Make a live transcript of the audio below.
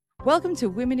Welcome to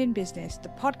Women in Business, the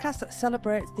podcast that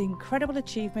celebrates the incredible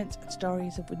achievements and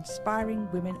stories of inspiring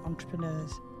women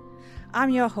entrepreneurs.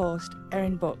 I'm your host,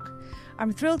 Erin Buck.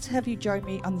 I'm thrilled to have you join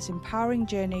me on this empowering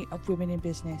journey of women in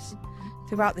business.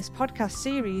 Throughout this podcast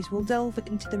series, we'll delve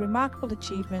into the remarkable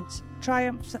achievements,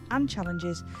 triumphs and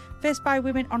challenges faced by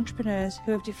women entrepreneurs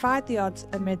who have defied the odds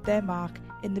and made their mark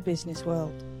in the business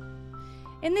world.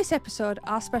 In this episode,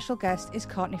 our special guest is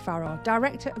Courtney Farrow,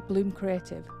 Director of Bloom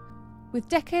Creative. With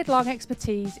decade-long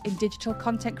expertise in digital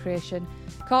content creation,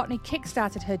 Courtney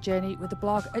kick-started her journey with a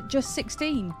blog at just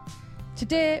 16.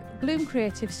 Today, Bloom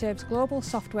Creative serves global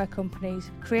software companies,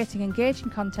 creating engaging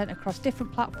content across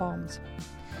different platforms.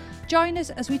 Join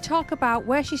us as we talk about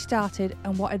where she started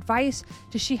and what advice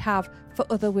does she have for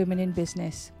other women in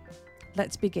business.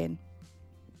 Let's begin.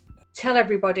 Tell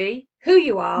everybody who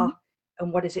you are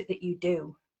and what is it that you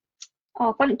do.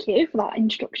 Oh, thank you for that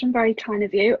introduction. Very kind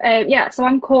of you. So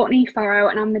I'm Courtney Farrow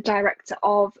and I'm the director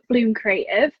of Bloom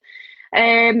Creative.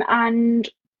 And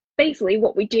basically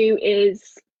what we do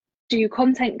is do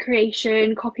content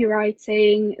creation,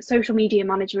 copywriting, social media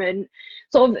management,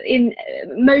 sort of in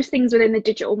most things within the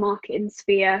digital marketing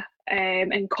sphere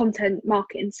and content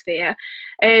marketing sphere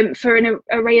for an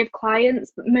array of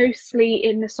clients, but mostly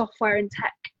in the software and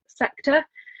tech sector.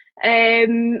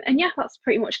 And yeah, that's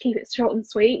pretty much, keep it short and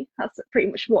sweet. That's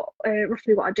pretty much what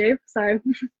roughly what I do. So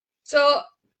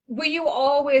were you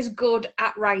always good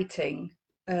at writing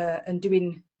and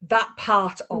doing that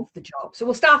part of the job? So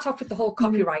we'll start off with the whole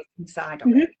copywriting side of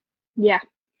it. Yeah.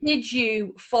 Did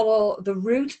you follow the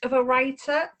route of a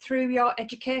writer through your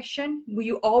education? Were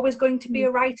you always going to be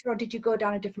a writer, or did you go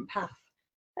down a different path?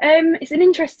 It's an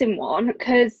interesting one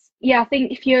because I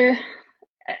think if you're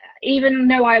even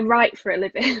though I write for a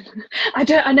living,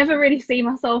 I never really see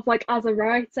myself like as a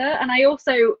writer. And I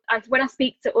also, when I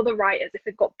speak to other writers, if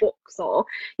they've got books or,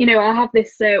 I have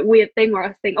this weird thing where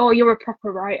I think, oh, you're a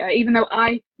proper writer, even though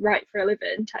I write for a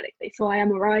living technically, so I am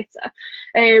a writer.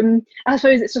 I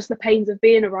suppose it's just the pains of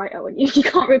being a writer when you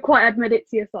can't quite admit it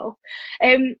to yourself.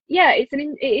 It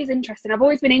is interesting. I've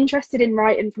always been interested in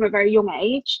writing from a very young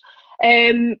age.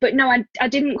 But no, I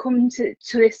didn't come to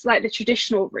this like the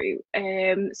traditional route.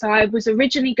 So I was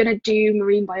originally going to do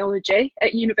marine biology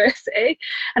at university,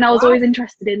 and I was always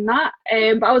interested in that.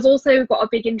 But I was also got a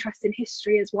big interest in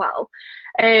history as well.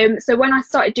 So when I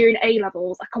started doing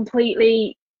A-levels, I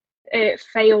completely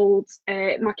failed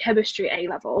my chemistry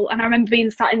A-level, and I remember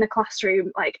being sat in the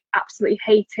classroom like absolutely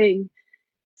hating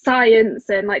science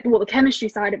and like the chemistry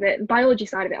side of it and biology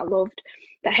side of it I loved,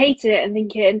 but hated it, and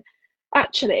thinking,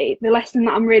 actually, the lesson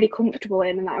that I'm really comfortable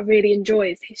in and that I really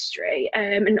enjoy is history.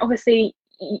 And obviously,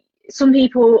 some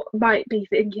people might be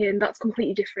thinking that's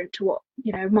completely different to what,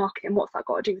 marketing, what's that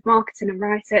got to do with marketing and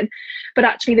writing? But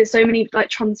actually, there's so many like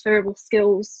transferable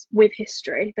skills with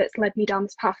history that's led me down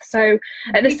this path. So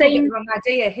at the same wrong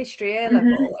idea, history A-level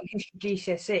and history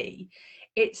GCSE,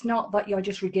 it's not that you're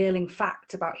just regaling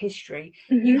facts about history.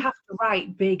 You have to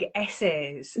write big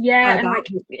essays. Yeah, and like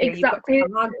exactly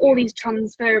all these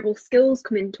transferable skills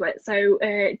come into it. So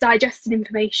digesting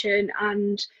information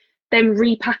and then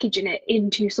repackaging it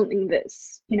into something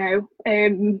that's,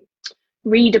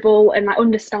 readable and like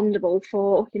understandable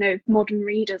for, modern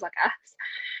readers, I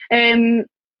guess.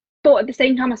 But at the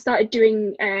same time, I started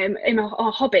doing in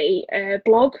our hobby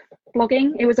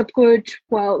blogging. It was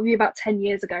maybe about 10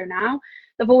 years ago now.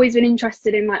 I've always been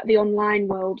interested in like the online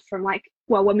world from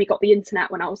when we got the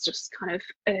internet, when I was just kind of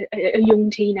a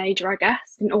young teenager, I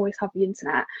guess. Didn't always have the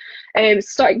internet.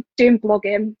 Started doing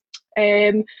blogging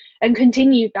and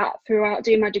continued that throughout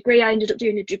doing my degree. I ended up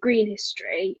doing a degree in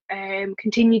history,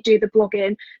 continued to do the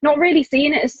blogging, not really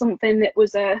seeing it as something that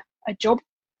was a job,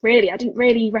 really. I didn't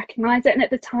really recognise it. And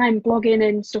at the time, blogging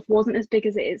and stuff wasn't as big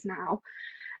as it is now.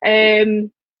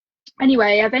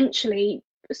 Anyway, eventually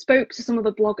spoke to some of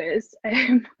the bloggers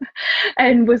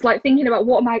and was like thinking about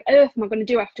what on earth am I going to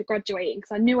do after graduating,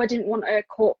 because I knew I didn't want a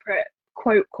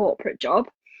corporate job,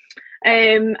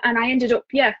 and I ended up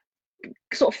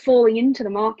sort of falling into the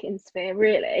marketing sphere,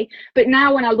 really. But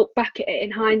now when I look back at it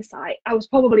in hindsight, I was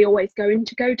probably always going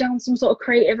to go down some sort of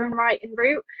creative and writing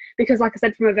route, because like I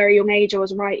said, from a very young age I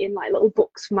was writing like little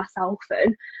books for myself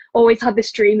and always had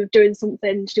this dream of doing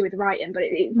something to do with writing, but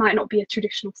it might not be a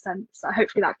traditional sense. So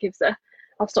hopefully that gives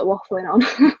I'll stop waffling on.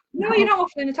 No, you're not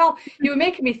waffling at all. You were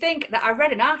making me think that I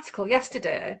read an article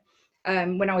yesterday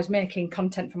when I was making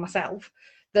content for myself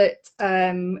that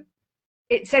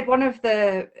it said one of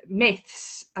the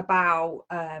myths about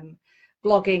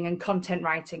blogging and content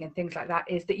writing and things like that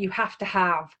is that you have to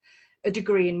have a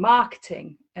degree in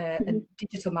marketing and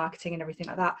digital marketing and everything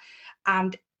like that.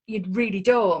 And you really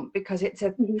don't, because it's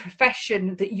a Mhm.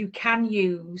 profession that you can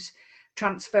use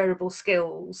transferable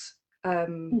skills,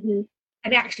 Mhm.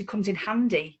 and it actually comes in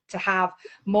handy to have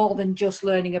more than just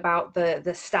learning about the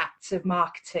stats of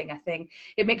marketing. I think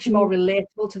it makes you more Mhm.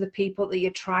 relatable to the people that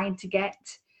you're trying to get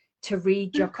to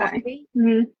read your Okay. copy.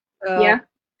 Mhm. Yeah. So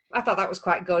I thought that was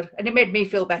quite good, and it made me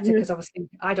feel better, Mhm. because obviously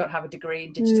I don't have a degree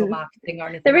in digital Mhm. marketing or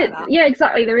anything There is, like that. yeah,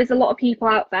 exactly. There is a lot of people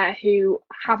out there who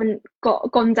haven't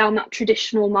gone down that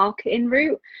traditional marketing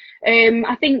route.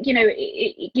 I think, you know,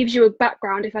 it gives you a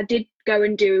background. If I did go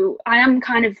and do, I am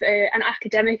kind of an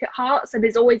academic at heart, so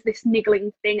there's always this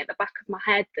niggling thing at the back of my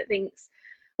head that thinks,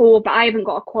 oh, but I haven't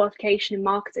got a qualification in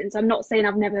marketing. So I'm not saying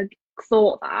I've never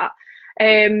thought that.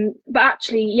 But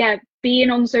actually, yeah,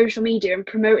 being on social media and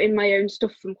promoting my own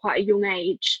stuff from quite a young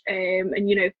age, and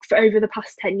you know, for over the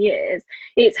past 10 years,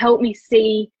 it's helped me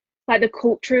see like the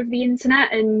culture of the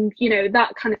internet and, you know,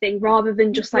 that kind of thing, rather than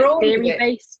You've just like grown with theory it.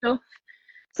 based stuff.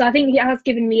 So I think it has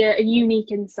given me a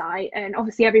unique insight, and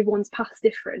obviously everyone's path's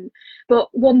different. But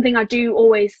one thing I do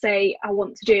always say I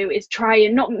want to do is try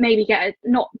and not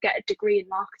get a degree in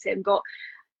marketing, but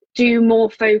do more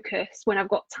focus when I've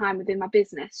got time within my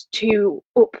business to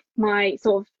up my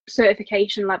sort of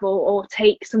certification level, or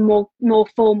take some more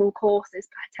formal courses,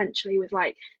 potentially with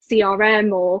like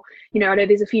CRM, or, you know, I know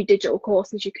there's a few digital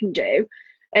courses you can do,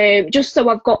 just so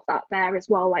I've got that there as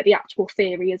well, like the actual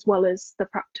theory as well as the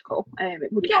practical.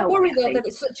 It would You don't help me, worry I though that think.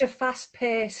 it's such a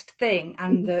fast-paced thing,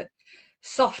 and Mhm. that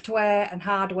software and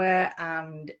hardware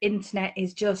and internet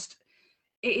is just,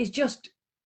 it is just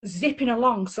zipping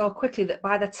along so quickly, that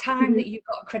by the time Mhm. that you've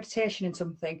got accreditation in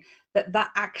something,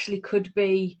 that actually could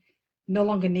be no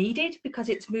longer needed, because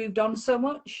it's moved on so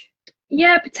much.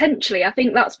 Yeah, potentially. I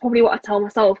think that's probably what I tell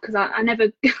myself, because I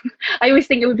never, I always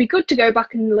think it would be good to go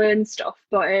back and learn stuff,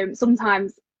 but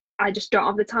sometimes I just don't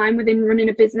have the time within running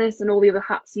a business and all the other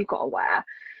hats you've got to wear.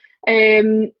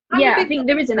 I'm a Yeah, I big think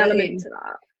there is an believer element in, to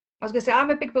that. I was going to say,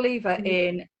 I'm a big believer Mhm.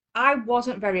 in, I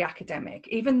wasn't very academic,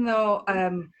 even though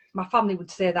my family would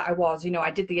say that I was. You know,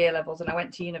 I did the A levels and I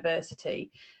went to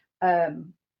university,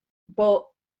 um, but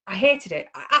I hated it.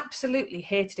 I absolutely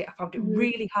hated it. I found it Mhm.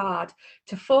 really hard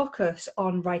to focus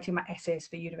on writing my essays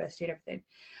for university and everything.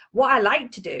 What I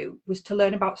liked to do was to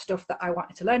learn about stuff that I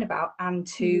wanted to learn about, and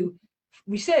Mhm. to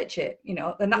research it, you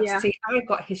know. And that's, Yeah. see, I've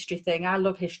got a history thing. I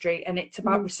love history, and it's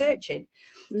about Mhm. researching.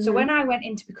 So Mhm. when I went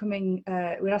into becoming,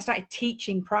 when I started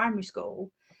teaching primary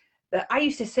school, that I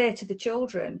used to say to the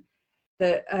children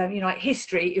that, you know, like,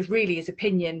 history is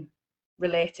opinion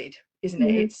related, isn't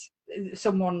it? Mhm. It's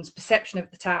someone's perception of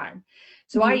the time.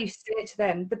 So I Mhm. used to say to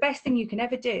them, the best thing you can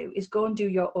ever do is go and do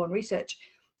your own research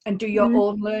and do your Mhm.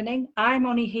 own learning. I'm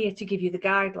only here to give you the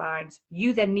guidelines.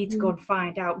 You then need to go Mhm. and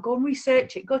find out, go and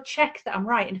research it, go check that I'm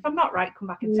right. And if I'm not right, come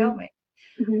back and tell Mhm. me.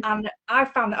 Mhm. And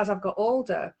I've found that as I've got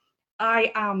older,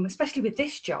 I am, especially with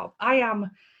this job, I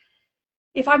am,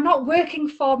 if I'm not working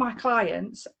for my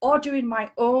clients or doing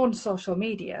my own social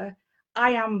media,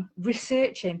 I am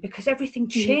researching, because everything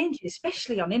Mhm. changes,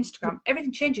 especially on Instagram.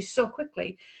 Everything changes so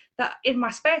quickly that in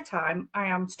my spare time, I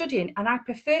am studying, and I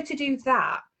prefer to do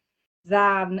that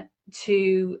than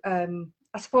to,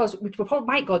 I suppose, which will probably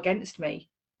might go against me,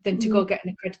 than to Mhm. go get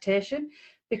an accreditation,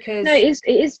 No, because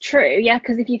it is true, yeah.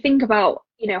 Because if you think about,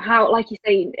 you know, how, like you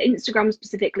say, Instagram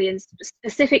specifically and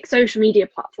specific social media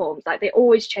platforms, like they're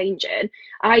always changing.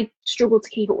 I struggle to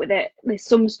keep up with it. There's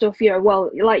some stuff, you know, well,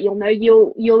 like you'll know,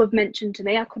 you'll have mentioned to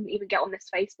me, I couldn't even get on this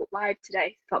Facebook Live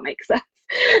today, if that makes sense.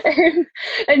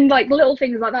 And like little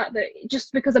things like that, that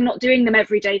just because I'm not doing them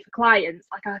every day for clients,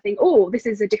 like I think, oh, this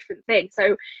is a different thing.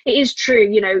 So it is true,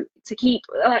 you know, to keep,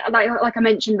 like I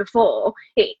mentioned before,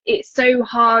 it's so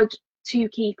hard to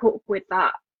keep up with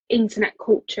that internet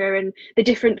culture and the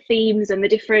different themes and the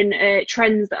different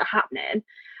trends that are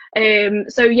happening.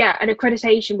 So yeah, an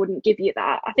accreditation wouldn't give you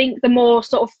that. I think the more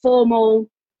sort of formal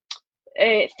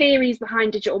theories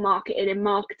behind digital marketing and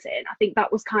marketing, I think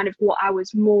that was kind of what I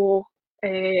was more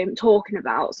talking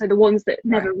about. So the ones that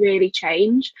right, never really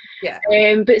change. yeah.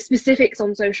 But specifics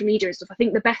on social media and stuff, I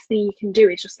think the best thing you can do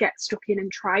is just get stuck in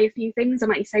and try a few things. And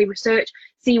like you say, research,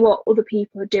 see what other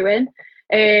people are doing.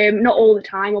 Not all the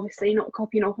time, obviously, not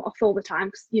copying off all the time,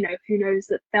 because, you know, who knows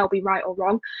that they'll be right or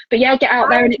wrong. But yeah, get out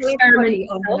I there and enjoy experiment everybody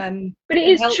yourself. on But it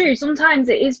is help. true. Sometimes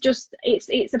it is just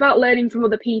it's about learning from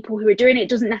other people who are doing it. It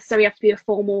doesn't necessarily have to be a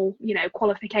formal, you know,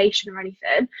 qualification or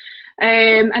anything.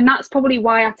 And that's probably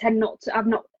why I've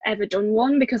not ever done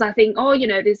one, because I think, oh,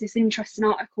 there's this interesting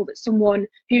article that someone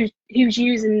who's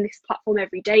using this platform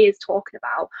every day is talking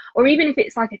about, or even if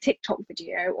it's like a TikTok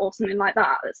video or something like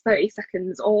that that's 30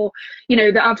 seconds, or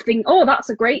that I think, oh, that's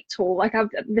a great tool. Like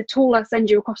the tool I send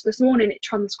you across this morning, it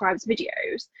transcribes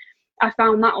videos. I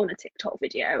found that on a TikTok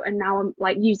video, and now I'm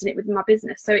like using it within my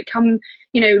business. So it can,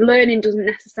 learning doesn't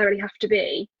necessarily have to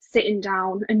be sitting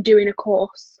down and doing a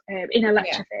course in a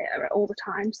lecture theatre all the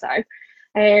time. So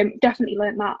definitely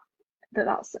learned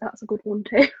that's a good one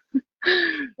too.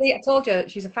 Yeah, I told you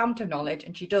she's a fountain of knowledge,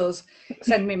 and she does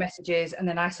send me messages, and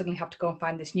then I suddenly have to go and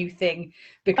find this new thing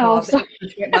because I'm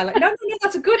like, no,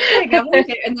 that's a good thing. I want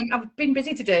it, and then I've been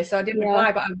busy today, so I didn't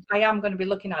reply, but I am going to be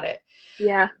looking at it.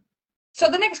 Yeah. So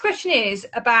the next question is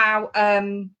about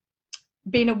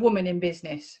being a woman in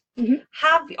business.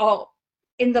 Or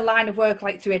in the line of work,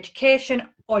 like through education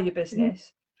or your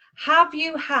business, have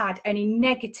you had any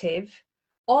negative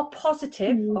or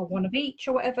positive or one of each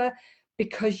or whatever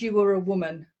because you were a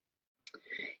woman?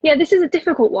 Yeah, this is a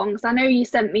difficult one, because I know you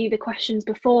sent me the questions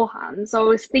beforehand, so I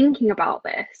was thinking about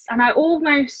this, and I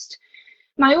almost,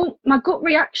 my gut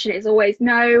reaction is always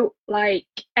no. Like,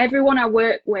 everyone I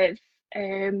work with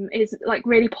is like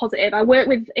really positive. I work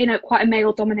in quite a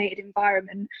male dominated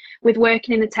environment with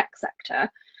working in the tech sector,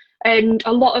 and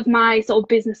a lot of my sort of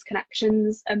business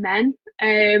connections are men,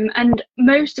 and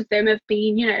most of them have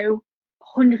been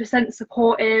 100%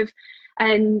 supportive,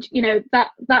 and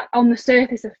that on the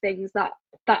surface of things, that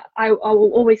I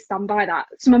will always stand by that.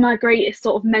 Some of my greatest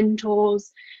sort of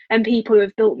mentors and people who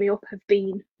have built me up have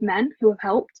been men who have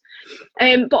helped,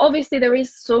 but obviously there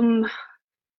is some,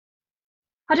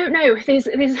 I don't know.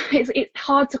 It's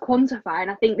hard to quantify,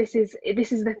 and I think this is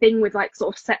the thing with like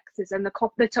sort of sexism.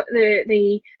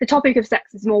 The topic of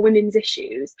sexism or women's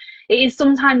issues. It is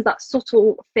sometimes that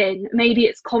subtle thing. Maybe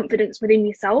it's confidence within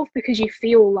yourself, because you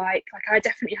feel like I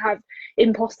definitely have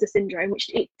imposter syndrome, which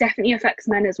it definitely affects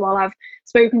men as well. I've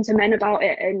spoken to men about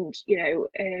it, and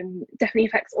definitely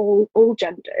affects all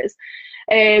genders.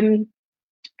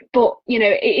 But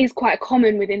it is quite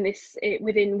common within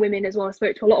women as well. I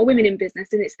spoke to a lot of women in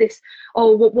business, and it's this,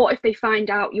 oh, what if they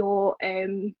find out you're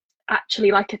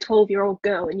actually like a 12-year-old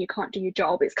girl and you can't do your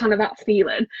job? It's kind of that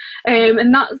feeling,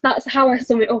 and that's how I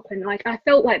sum it up. And like, I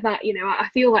felt like that, I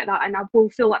feel like that, and I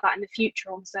will feel like that in the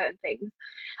future on certain things.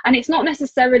 And it's not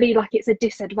necessarily like it's a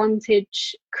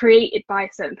disadvantage created by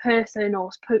a certain person or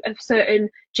a certain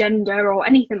gender or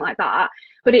anything like that,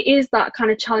 but it is that kind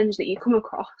of challenge that you come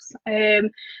across.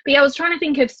 But yeah, I was trying to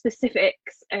think of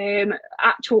specifics,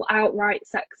 actual outright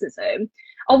sexism.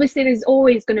 Obviously, there's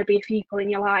always going to be people in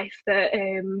your life that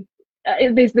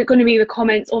there's going to be the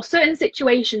comments or certain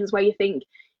situations where you think,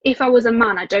 if I was a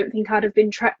man, I don't think I'd have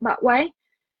been treated that way.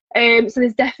 So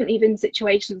there's definitely been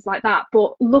situations like that,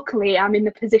 but luckily I'm in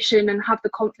the position and have the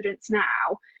confidence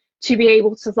now to be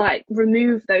able to like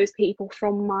remove those people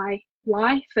from my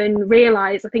life and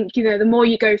realize, I think, the more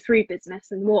you go through business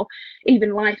and the more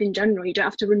even life in general, you don't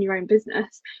have to run your own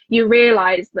business, you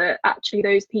realize that actually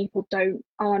those people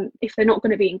aren't, if they're not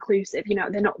going to be inclusive,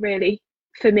 they're not really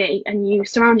for me. And you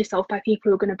surround yourself by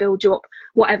people who are going to build you up,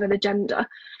 whatever the gender.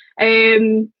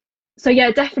 So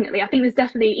yeah, definitely. I think there's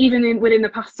definitely, even within the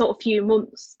past sort of few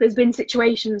months, there's been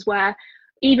situations where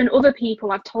even other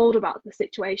people I've told about the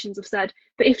situations have said,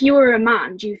 but if you were a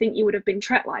man, do you think you would have been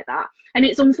treated like that? And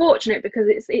it's unfortunate, because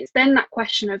it's then that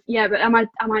question of, yeah, but am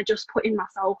I just putting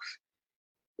myself,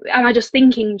 am I just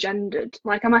thinking gendered?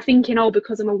 Like, am I thinking, oh,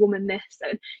 because I'm a woman, this?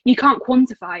 And you can't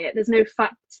quantify it. There's no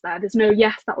facts there. There's no,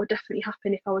 yes, that would definitely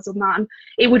happen if I was a man.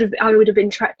 I would have been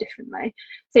treated differently.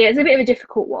 So yeah, it's a bit of a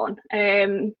difficult one.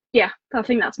 Yeah, I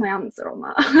think that's my answer on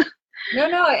that.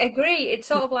 No, I agree. It's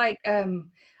sort of like,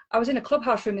 I was in a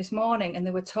clubhouse room this morning, and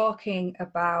they were talking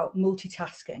about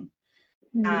multitasking.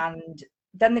 And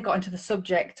then they got into the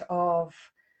subject of,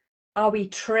 are we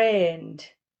trained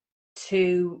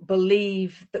to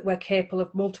believe that we're capable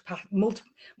of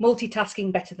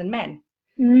multitasking better than men?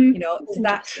 Is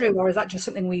that true, or is that just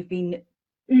something we've been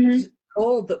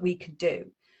told that we could do?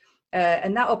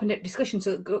 And that opened up discussion.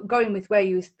 So going with where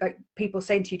you, like, people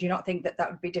saying to you, do you not think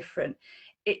that would be different?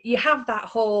 You have that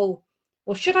whole,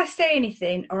 well, should I say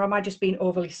anything, or am I just being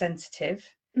overly sensitive?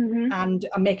 And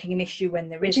I'm making an issue when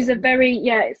there isn't. Which is a very,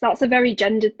 that's a very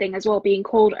gendered thing as well, being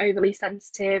called overly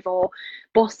sensitive or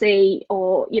bossy,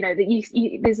 or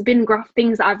there's been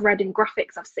things that I've read in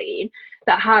graphics I've seen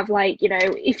that have, like,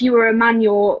 if you were a man,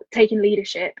 you're taking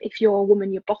leadership; if you're a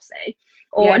woman, you're bossy.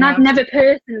 I've never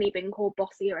personally been called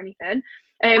bossy or anything.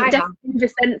 Definitely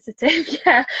oversensitive.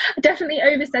 Yeah, definitely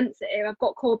oversensitive. I've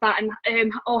got called that,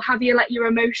 and or have you let your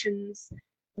emotions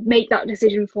make that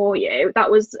decision for you. That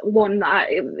was one that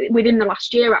within the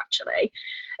last year, actually.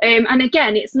 And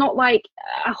again, it's not like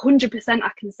 100%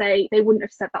 I can say they wouldn't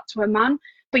have said that to a man.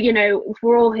 But, you know, if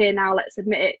we're all here now, let's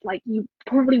admit it, like, you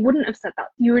probably wouldn't have said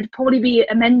that. You would probably be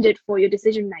amended for your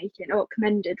decision making, or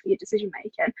commended for your decision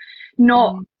making.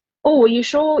 Not, oh, are you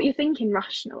sure you're thinking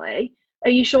rationally? Are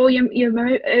you sure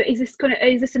is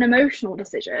this an emotional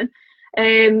decision?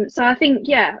 So I think,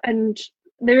 yeah, and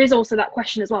there is also that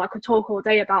question as well. I could talk all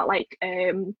day about, like,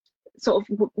 sort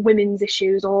of women's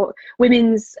issues, or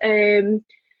women's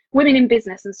women in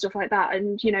business and stuff like that,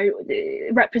 and, you know, the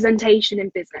representation in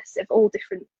business of all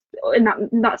different, and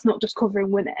that's not just covering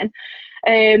women.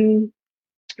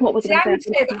 What was I would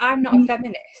say that I'm not a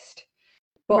feminist,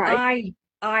 but right.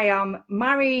 I am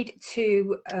married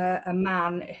to a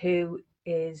man who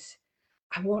is,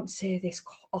 I won't say this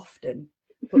often,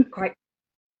 but quite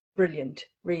brilliant,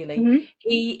 really.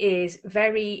 He is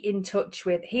very in touch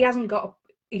with, he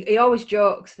always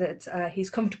jokes that he's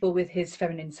comfortable with his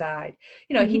feminine side.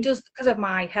 You know, he does, because of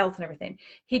my health and everything,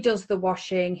 he does the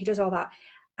washing, he does all that.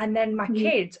 And then my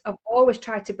kids have always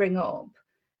tried to bring up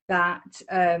that,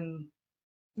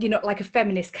 you know, like a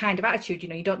feminist kind of attitude, you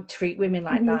know, you don't treat women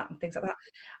like that and things like that.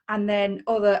 And then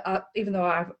even though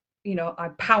I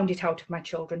pound it out of my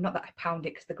children, not that I pound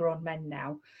it because they're grown men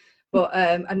now, but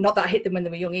and not that I hit them when they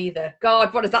were young either.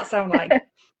 God, what does that sound like?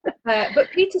 But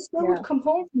Peter still would come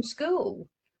home from school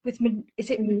with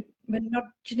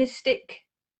misogynistic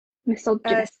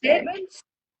statements.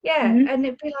 Yeah, and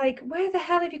it'd be like, where the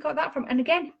hell have you got that from? And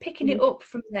again, picking it up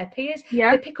from their peers.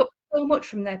 They pick up so much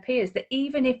from their peers that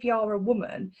even if you're a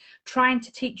woman trying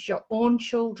to teach your own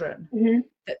children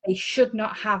that they should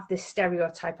not have this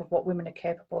stereotype of what women are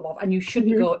capable of, and you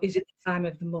shouldn't go, is it the time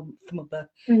of the month, mother?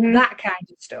 That kind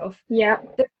of stuff. Yeah,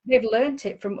 they've learnt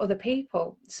it from other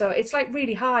people. So it's like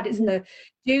really hard. It's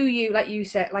do you, like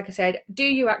I said, do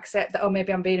you accept that, oh,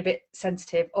 maybe I'm being a bit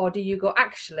sensitive, or do you go,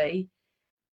 actually,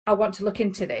 I want to look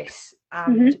into this,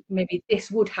 and maybe this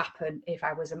would happen if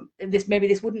I was maybe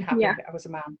this wouldn't happen if I was a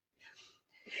man.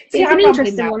 See, it's an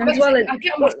interesting one as well. I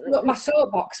get on my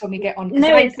soapbox when we get on,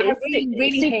 because I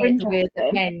really hate the way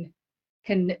that men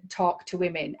can talk to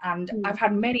women, and I've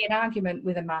had many an argument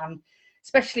with a man,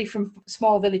 especially from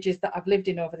small villages that I've lived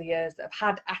in over the years, that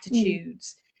have had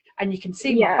attitudes, and you can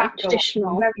see my back go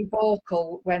very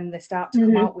vocal when they start to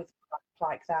come out with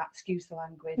like that, excuse the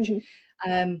language.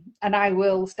 And I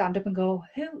will stand up and go,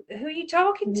 who are you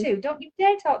talking to? Don't you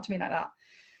dare talk to me like that.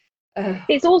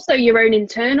 It's also your own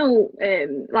internal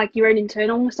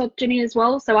misogyny as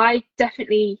well. So I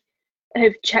definitely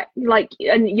have checked, like,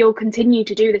 and you'll continue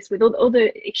to do this with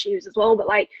other issues as well, but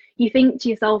like, you think to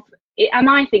yourself, am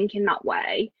I thinking that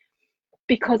way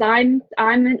because I'm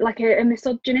like a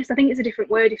misogynist? I think it's a different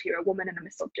word if you're a woman and a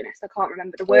misogynist. I can't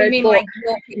remember the word. You mean like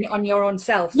working on your own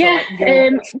self? Yeah, so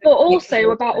like but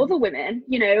also about other women,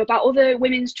 you know, about other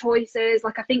women's choices.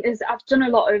 Like, I think I've done a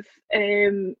lot of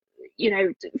you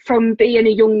know, from being a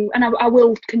young, and I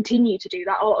will continue to do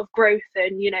that, a lot of growth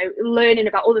and, you know, learning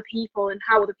about other people and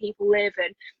how other people live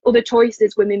and other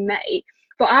choices women make.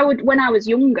 But when I was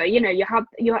younger, you know, you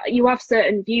have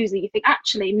certain views that you think,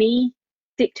 actually, me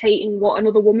dictating what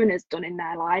another woman has done in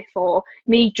their life, or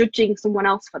me judging someone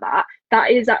else for that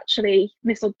is actually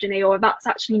misogyny, or that's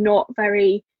actually not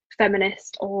very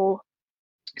feminist. Or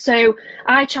so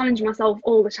I challenge myself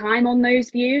all the time on those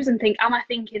views and think, am I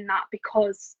thinking that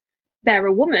because they're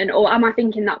a woman, or am I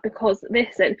thinking that because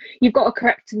this? And you've got to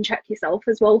correct and check yourself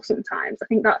as well sometimes. I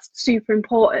think that's super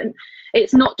important.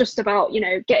 It's not just about, you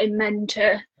know, getting men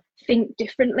to think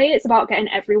differently, it's about getting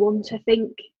everyone to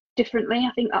think differently.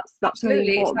 I think that's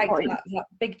absolutely really important. It's like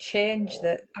that big change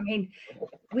that, I mean,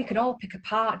 we can all pick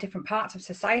apart different parts of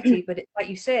society, but like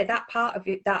you say, that part of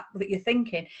it that you're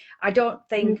thinking, I don't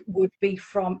think would be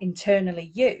from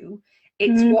internally you.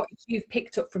 It's what you've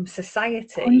picked up from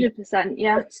society. 100%,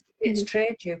 yeah. It's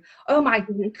trained you. Oh my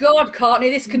God, Courtney,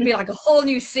 this could be like a whole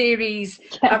new series.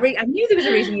 I knew there was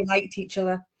a reason you liked each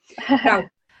other. Now,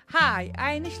 hi,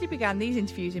 I initially began these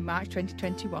interviews in March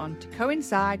 2021 to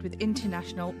coincide with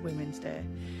International Women's Day.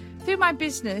 Through my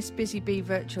business, Busy Bee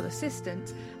Virtual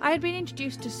Assistant, I had been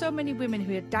introduced to so many women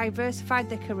who had diversified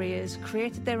their careers,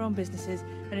 created their own businesses,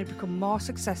 and had become more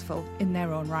successful in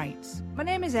their own rights. My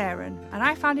name is Erin, and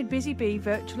I founded Busy Bee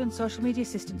Virtual and Social Media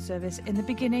Assistant Service in the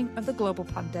beginning of the global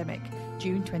pandemic,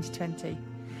 June 2020.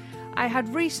 I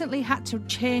had recently had to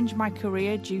change my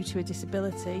career due to a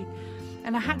disability,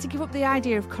 and I had to give up the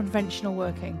idea of conventional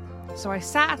working. So I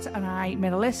sat and I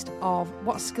made a list of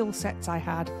what skill sets I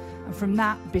had, and from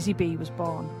that, Busy Bee was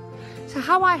born. So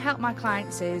how I help my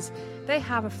clients is they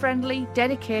have a friendly,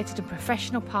 dedicated and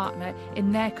professional partner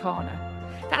in their corner.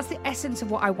 That's the essence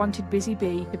of what I wanted Busy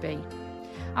Bee to be.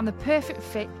 I'm the perfect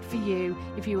fit for you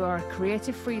if you are a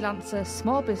creative freelancer,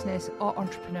 small business or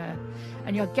entrepreneur,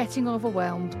 and you're getting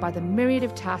overwhelmed by the myriad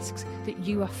of tasks that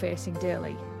you are facing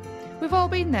daily. We've all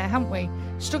been there, haven't we?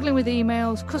 Struggling with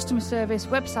emails, customer service,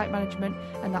 website management,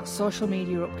 and that social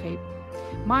media upkeep.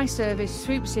 My service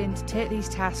swoops in to take these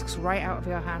tasks right out of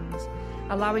your hands,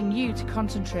 allowing you to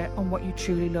concentrate on what you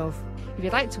truly love. If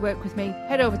you'd like to work with me,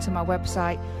 head over to my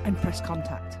website and press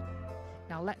contact.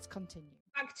 Now let's continue.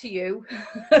 Back to you.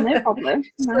 No problem.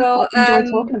 No, I enjoy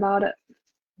talking about it.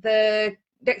 The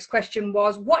next question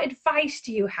was, what advice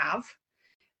do you have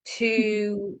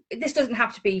to, this doesn't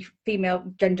have to be female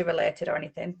gender related or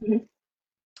anything,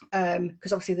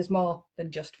 because obviously there's more than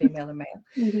just female and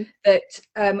male,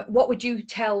 but what would you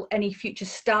tell any future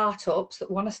startups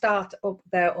that want to start up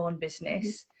their own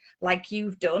business like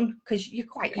you've done, because you're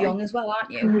quite young as well, aren't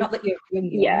you? Not that you're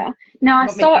young. Yeah, no, I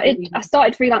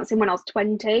started freelancing when I was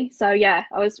 20, so yeah,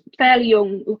 I was fairly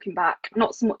young looking back,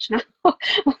 not so much now.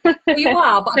 Well, you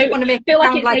are, but I don't want to make it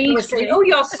sound like you were saying, oh,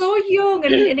 you're so young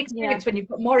and inexperienced, when you've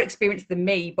got more experience than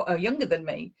me but are younger than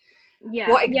me.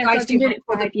 What advice do you have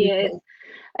for 5 years?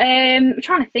 I'm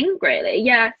trying to think,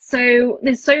 really. So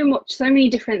there's so many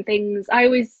different things. I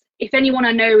always, if anyone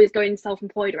I know is going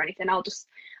self-employed or anything,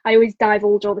 I always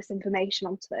divulge all this information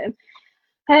onto them.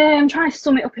 I'm trying to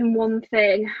sum it up in one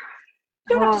thing.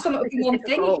 You don't have to sum it up in one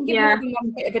thing. You can give more than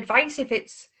one bit of advice if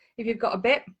you've got a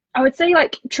bit. I would say,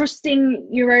 like, trusting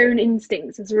your own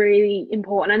instincts is really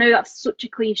important. I know that's such a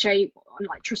cliche,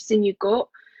 like trusting your gut,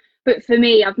 but for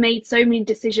me, I've made so many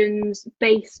decisions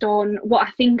based on what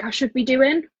I think I should be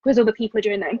doing because other people are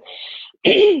doing them.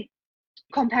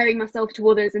 Comparing myself to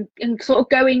others and sort of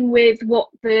going with what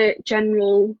the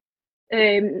general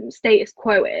status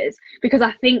quo is, because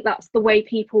I think that's the way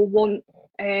people want,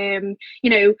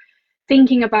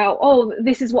 thinking about, oh,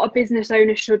 this is what a business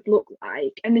owner should look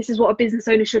like, and this is what a business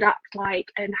owner should act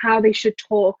like, and how they should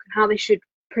talk and how they should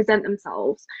present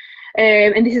themselves,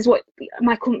 and this is what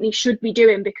my company should be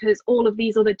doing because all of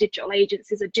these other digital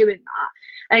agencies are doing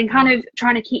that. And kind of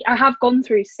trying to keep, I have gone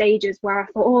through stages where I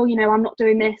thought, oh, I'm not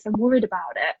doing this, I'm worried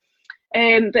about it.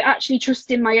 But actually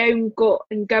trusting my own gut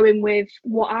and going with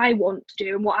what I want to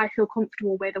do and what I feel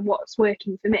comfortable with and what's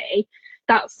working for me,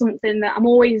 that's something that I'm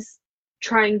always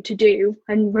trying to do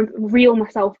and reel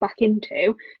myself back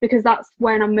into, because that's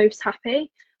when I'm most happy,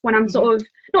 when I'm sort of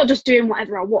not just doing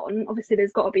whatever I want. Obviously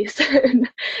there's got to be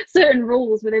certain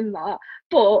rules within that,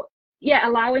 but yeah,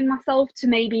 allowing myself to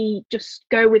maybe just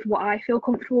go with what I feel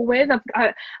comfortable with.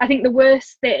 I think the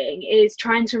worst thing is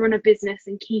trying to run a business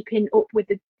and keeping up with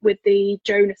the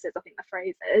Jonases, I think the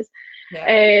phrase is,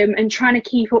 and trying to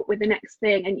keep up with the next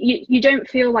thing, and you don't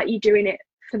feel like you're doing it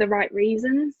for the right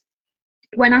reasons.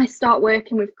 When I start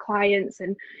working with clients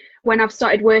and when I've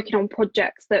started working on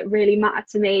projects that really matter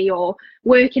to me, or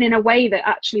working in a way that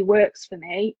actually works for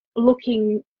me,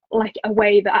 looking like a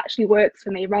way that actually works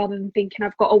for me, rather than thinking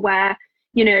I've got to wear,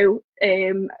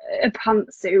 a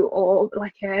pantsuit or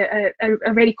like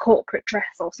a really corporate dress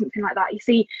or something like that. You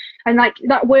see, and like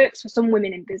that works for some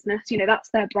women in business, that's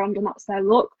their brand and that's their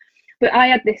look. But I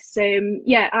had this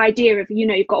idea of,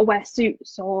 you've got to wear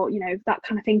suits or, that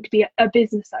kind of thing to be a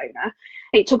business owner.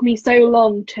 It took me so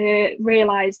long to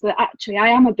realise that actually I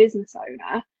am a business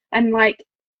owner, and like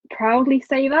proudly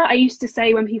say that. I used to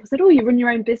say, when people said, oh, you run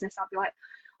your own business, I'd be like,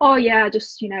 oh yeah,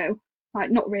 just, like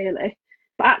not really.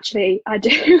 But actually I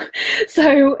do.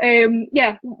 So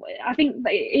I think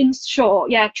that in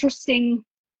short, trusting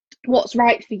what's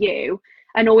right for you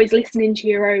and always listening to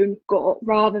your own gut,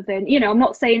 rather than, I'm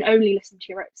not saying only listen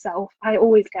to yourself. I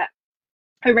always get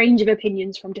a range of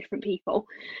opinions from different people,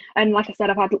 and like I said,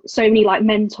 I've had so many like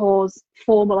mentors,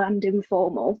 formal and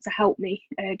informal, to help me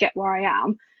get where I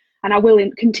am, and I will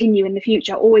continue in the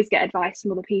future. I always get advice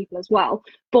from other people as well,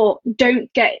 but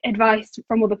don't get advice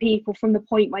from other people from the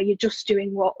point where you're just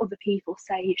doing what other people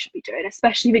say you should be doing,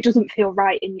 especially if it doesn't feel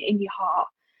right in your heart,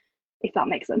 if that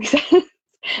makes any sense.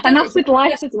 And that's with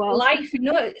life as well. Life,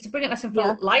 it's a brilliant lesson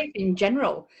for life in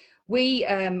general. We,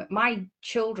 my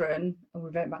children, and we're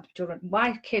very back to children,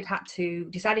 my kid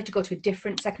decided to go to a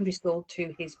different secondary school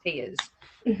to his peers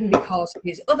because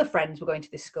his other friends were going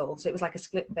to this school. So it was like a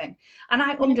split thing. And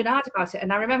I ummed and ahed about it.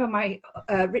 And I remember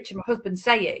Richard, my husband,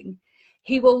 saying,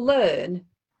 he will learn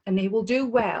and he will do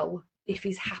well if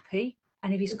he's happy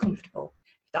and if he's comfortable.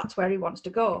 That's where he wants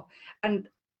to go. And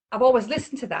I've always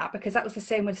listened to that, because that was the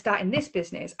same when starting this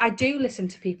business. I do listen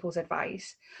to people's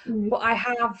advice, but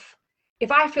if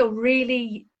I feel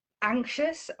really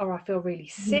anxious or I feel really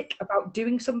sick about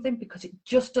doing something because it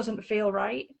just doesn't feel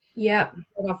right,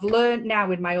 and I've learned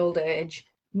now in my old age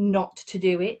not to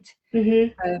do it.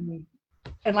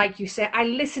 And like you say, I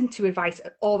listen to advice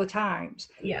at all the times,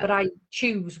 Yeah. but I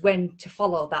choose when to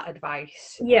follow that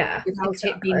advice without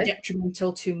it being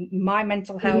detrimental to my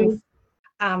mental health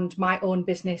and my own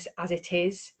business as it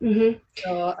is.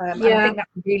 So and I think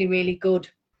that's really, really good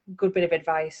bit of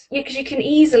advice. Yeah, because you can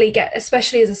easily get,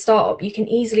 especially as a startup, you can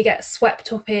easily get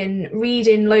swept up in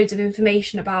reading loads of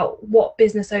information about what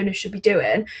business owners should be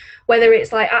doing, whether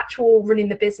it's like actual running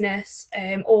the business,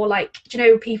 or like, do you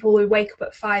know, people who wake up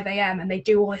at 5 a.m. and they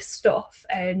do all this stuff,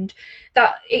 and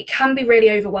that it can be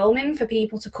really overwhelming for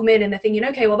people to come in and they're thinking,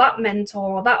 okay, well, that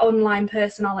mentor or that online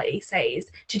personality says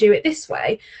to do it this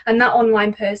way, and that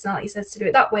online personality says to do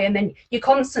it that way, and then you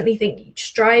constantly think you're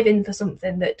striving for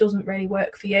something that doesn't really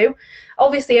work for you.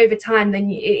 Obviously, over time, then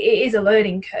it is a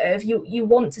learning curve. You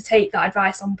want to take that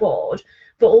advice on board,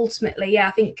 but ultimately,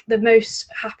 I think the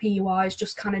most happy you are is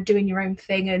just kind of doing your own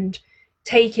thing and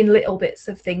taking little bits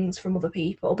of things from other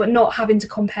people, but not having to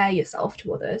compare yourself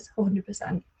to others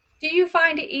 100%. Do you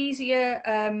find it easier,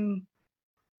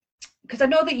 because I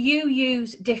know that you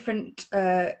use different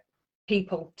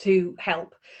people to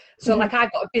help, so like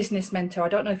I've got a business mentor. I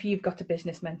don't know if you've got a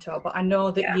business mentor, but I know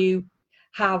that you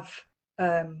have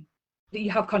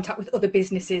contact with other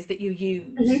businesses that you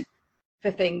use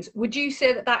for things. Would you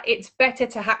say that it's better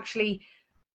to actually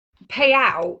pay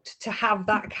out to have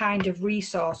that kind of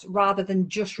resource rather than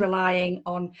just relying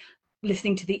on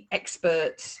listening to the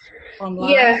experts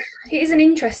online? Yeah, it is an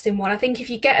interesting one. I think if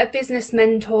you get a business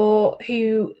mentor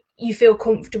who you feel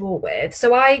comfortable with,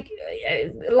 so I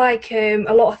like a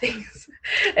lot of things,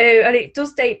 and it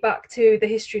does date back to the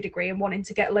history degree and wanting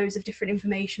to get loads of different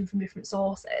information from different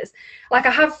sources. Like, I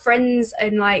have friends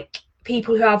and like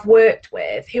people who I've worked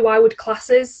with who I would class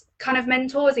as kind of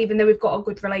mentors, even though we've got a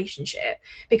good relationship,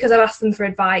 because I've asked them for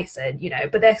advice, and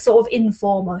but they're sort of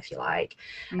informal, if you like.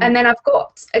 And then I've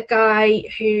got a guy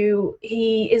who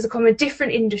he is from a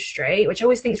different industry, which I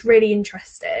always think is really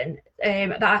interesting,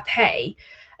 that I pay,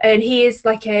 and he is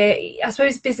like I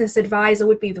suppose business advisor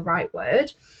would be the right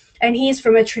word, and he's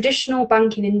from a traditional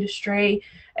banking industry,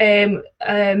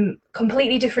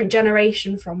 completely different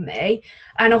generation from me,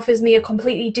 and offers me a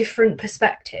completely different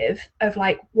perspective of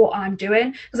like what I'm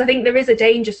doing. Because I think there is a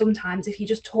danger sometimes if you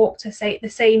just talk to say the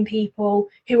same people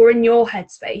who are in your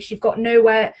headspace, you've got no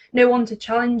one to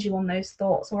challenge you on those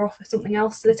thoughts or offer something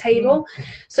else to the table.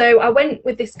 So I went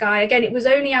with this guy. Again, it was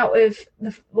only out of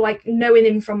the like knowing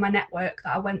him from my network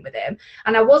that I went with him,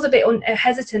 and I was a bit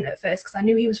hesitant at first because I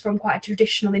knew he was from quite a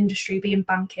traditional industry, being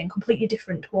banking, completely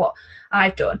different to what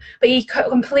I've done. But he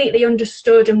completely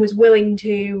understood and was willing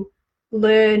to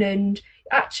learn. And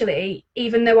actually,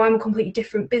 even though I'm a completely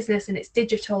different business and it's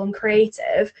digital and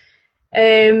creative,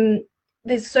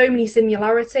 there's so many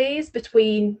similarities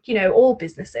between all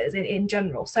businesses in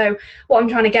general. So what I'm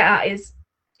trying to get at is,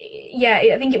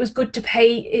 I think it was good to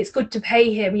pay. It's good to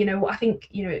pay him. I think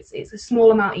it's a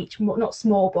small amount each month, not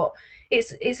small, but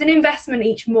it's an investment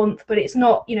each month, but it's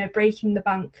not breaking the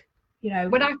bank.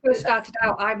 When I first started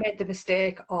out, I made the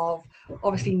mistake of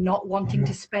obviously not wanting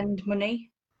to spend money.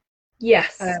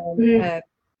 Yes.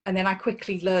 And then I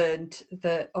quickly learned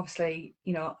that obviously,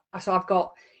 so I've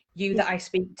got you that I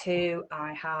speak to.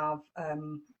 I have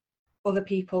other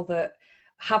people that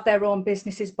have their own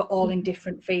businesses, but all in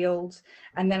different fields.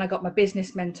 And then I got my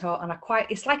business mentor, and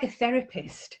it's like a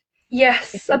therapist.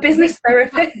 Yes, a business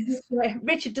therapist.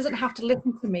 Richard doesn't have to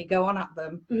listen to me go on at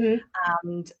them.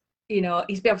 And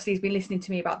he's been listening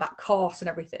to me about that course and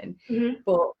everything,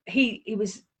 but he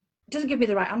doesn't give me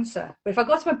the right answer. But if I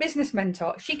go to my business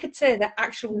mentor, she could say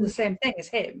the same thing as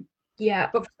him. Yeah.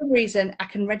 But for some reason, I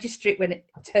can register it when it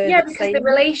turns. Yeah, because the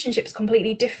relationship's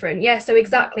completely different. Yeah, so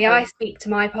exactly. I speak to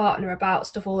my partner about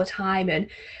stuff all the time, and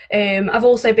I've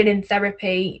also been in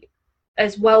therapy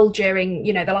as well during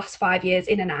the last 5 years,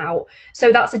 in and out.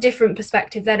 So that's a different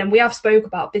perspective then. And we have spoke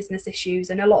about business issues,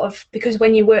 and because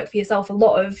when you work for yourself, a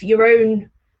lot of your own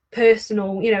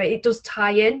personal, it does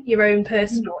tie in, your own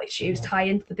personal issues tie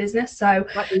into the business. So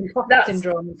like that's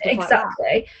syndrome and stuff exactly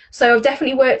like that. So I've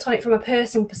definitely worked on it from a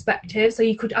personal perspective. So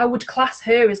I would class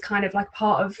her as kind of like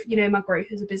part of my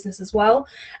growth as a business as well.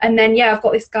 And then I've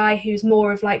got this guy who's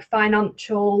more of like the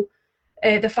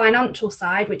financial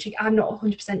side, which I'm not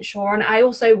 100% sure. And I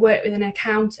also work with an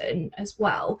accountant as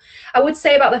well. I would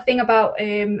say about the thing about,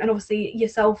 and obviously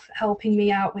yourself helping me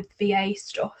out with VA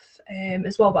stuff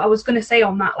as well. But I was going to say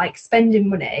on that, like spending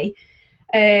money,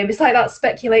 It's like that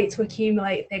speculate to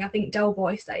accumulate thing. I think Del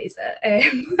Boy says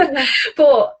it.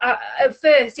 But at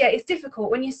first, yeah, it's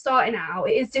difficult when you're starting out.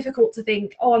 It is difficult to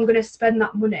think, oh, I'm going to spend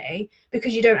that money,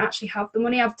 because you don't actually have the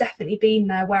money. I've definitely been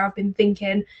there where I've been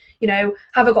thinking, you know,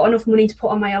 have I got enough money to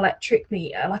put on my electric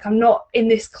meter? Like, I'm not in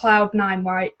this cloud nine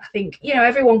where I think, you know,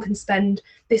 everyone can spend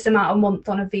this amount a month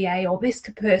on a VA, or this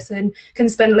person can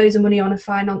spend loads of money on a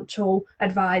financial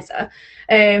advisor.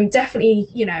 Definitely,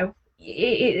 you know,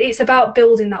 it's about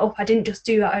building that up. I didn't just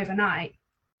do that overnight.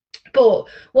 But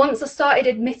once I started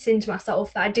admitting to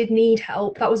myself that I did need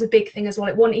help, that was a big thing as well.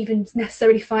 It wasn't even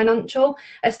necessarily financial,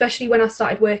 especially when I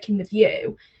started working with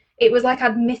you. It was like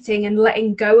admitting and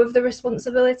letting go of the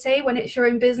responsibility when it's your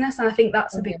own business. And I think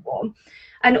that's a big one.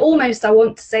 And almost, I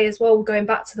want to say as well, going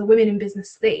back to the women in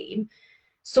business theme,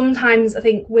 sometimes I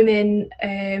think women,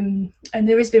 and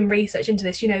there has been research into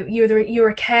this, you know, you're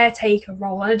a caretaker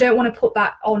role, and I don't want to put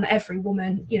that on every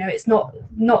woman, you know, it's not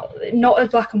as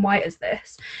black and white as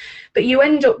this, but you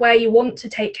end up where you want to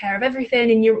take care of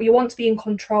everything, and you want to be in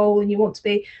control, and you want to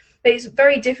be, but it's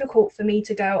very difficult for me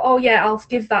to go, oh yeah, I'll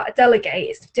give that a delegate.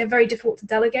 It's very difficult to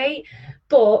delegate.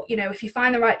 But, you know, if you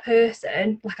find the right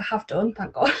person, like I have done,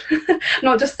 thank God, I'm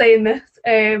not just saying this,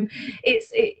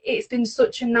 it's been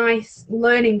such a nice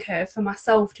learning curve for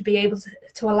myself to be able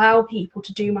to allow people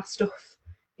to do my stuff,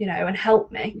 you know, and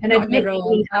help me. And admit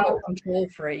me I'm a control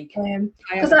freak.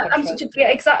 Because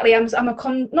exactly, I'm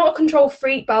not a control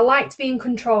freak, but I like to be in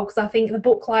control, because I think the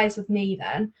buck lies with me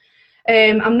then.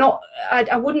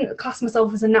 I wouldn't class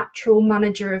myself as a natural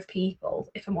manager of people,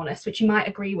 if I'm honest, which you might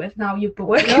agree with now you've been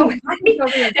working with me.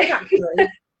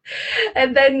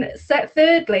 And then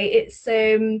thirdly,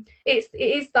 it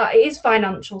is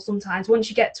financial sometimes.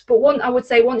 I would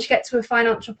say once you get to a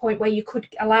financial point where you could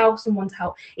allow someone to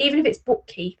help, even if it's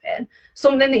bookkeeping,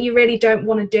 something that you really don't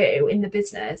want to do in the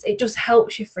business, it just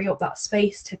helps you free up that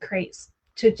space to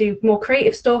do more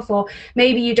creative stuff. Or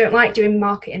maybe you don't like doing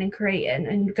marketing and creating,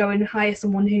 and go and hire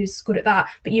someone who's good at that,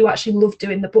 but you actually love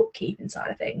doing the bookkeeping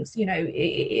side of things. You know,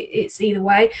 it's either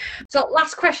way. So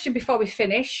last question before we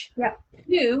finish. Yeah.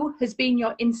 Who has been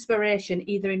your inspiration,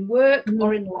 either in work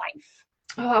or in life?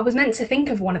 Oh, I was meant to think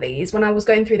of one of these when I was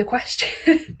going through the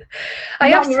question. I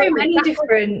have so many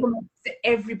different.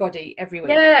 Everybody,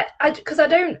 everywhere. Yeah, because I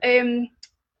don't.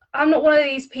 I'm not one of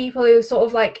these people who sort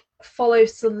of like follow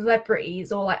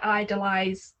celebrities or like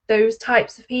idolize those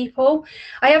types of people.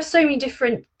 I have so many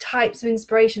different types of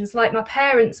inspirations. Like, my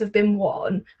parents have been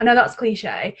one. I know that's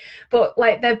cliche, but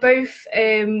like, they're both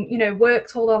you know,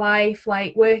 worked all their life,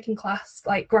 like working class,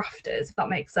 like grafters, if that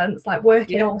makes sense, like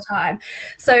working all the time.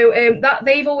 So that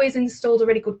they've always instilled a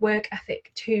really good work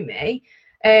ethic to me.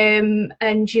 And,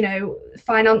 you know,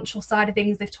 financial side of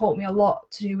things, they've taught me a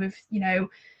lot to do with, you know,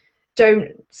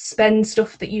 don't spend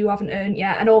stuff that you haven't earned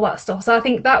yet, and all that stuff. So I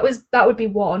think that would be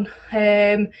one.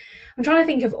 I'm trying to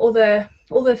think of other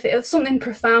things, something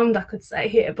profound I could say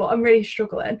here, but I'm really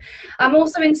struggling. I'm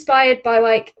also inspired by,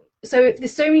 like, so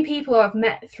there's so many people I've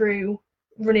met through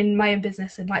running my own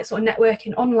business and like sort of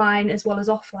networking online as well as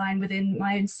offline within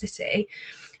my own city,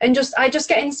 and I just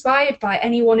get inspired by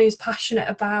anyone who's passionate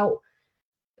about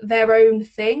their own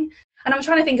thing. And I'm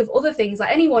trying to think of other things,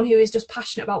 like anyone who is just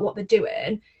passionate about what they're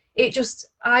doing.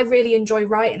 I really enjoy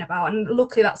writing about, and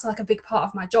luckily that's like a big part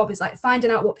of my job, is like finding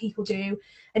out what people do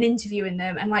and interviewing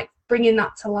them and like bringing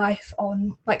that to life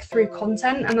on like through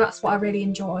content, and that's what I really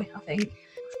enjoy, I think.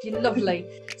 You're lovely.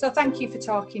 So thank you for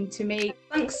talking to me.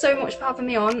 Thanks so much for having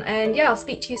me on, and yeah, I'll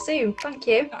speak to you soon. Thank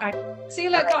you. All right. See you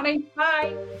later, Courtney.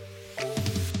 Bye.